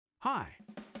Hi,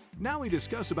 now we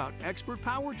discuss about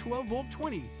ExpertPower 12V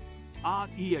 20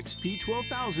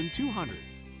 EXP12200.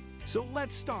 So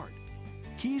let's start.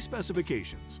 Key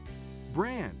specifications.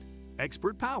 Brand,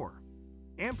 ExpertPower.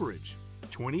 Amperage,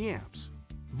 20 amps.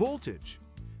 Voltage,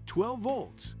 12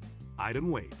 volts.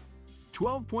 Item weight,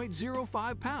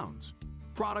 12.05 pounds.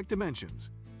 Product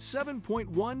dimensions,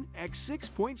 7.1 x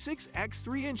 6.6 x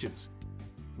 3 inches.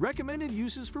 Recommended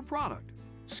uses for product: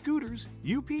 scooters,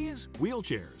 UPs,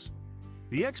 wheelchairs.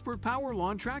 The ExpertPower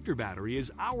lawn tractor battery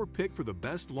is our pick for the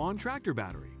best lawn tractor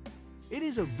battery. It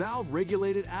is a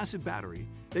valve-regulated acid battery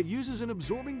that uses an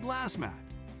absorbing glass mat.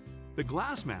 The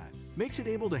glass mat makes it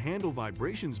able to handle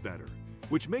vibrations better,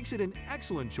 which makes it an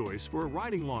excellent choice for a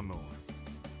riding lawnmower.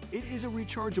 It is a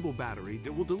rechargeable battery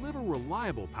that will deliver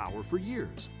reliable power for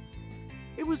years.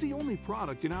 It was the only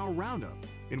product in our roundup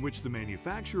in which the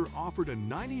manufacturer offered a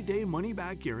 90-day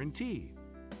money-back guarantee.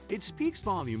 It speaks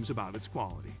volumes about its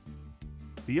quality.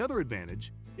 The other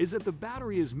advantage is that the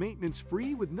battery is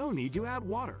maintenance-free with no need to add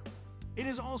water. It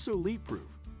is also leak-proof,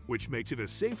 which makes it a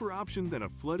safer option than a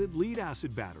flooded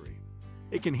lead-acid battery.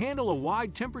 It can handle a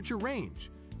wide temperature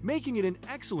range, making it an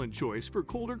excellent choice for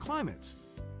colder climates.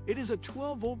 It is a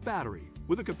 12-volt battery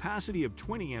with a capacity of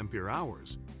 20 ampere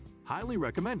hours. Highly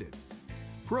recommended.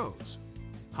 Pros: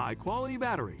 high-quality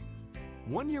battery,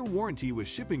 1-year warranty with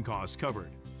shipping costs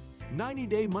covered,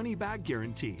 90-day money-back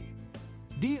guarantee,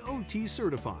 DOT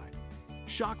certified,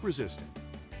 shock resistant.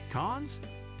 Cons: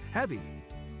 heavy,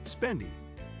 spendy,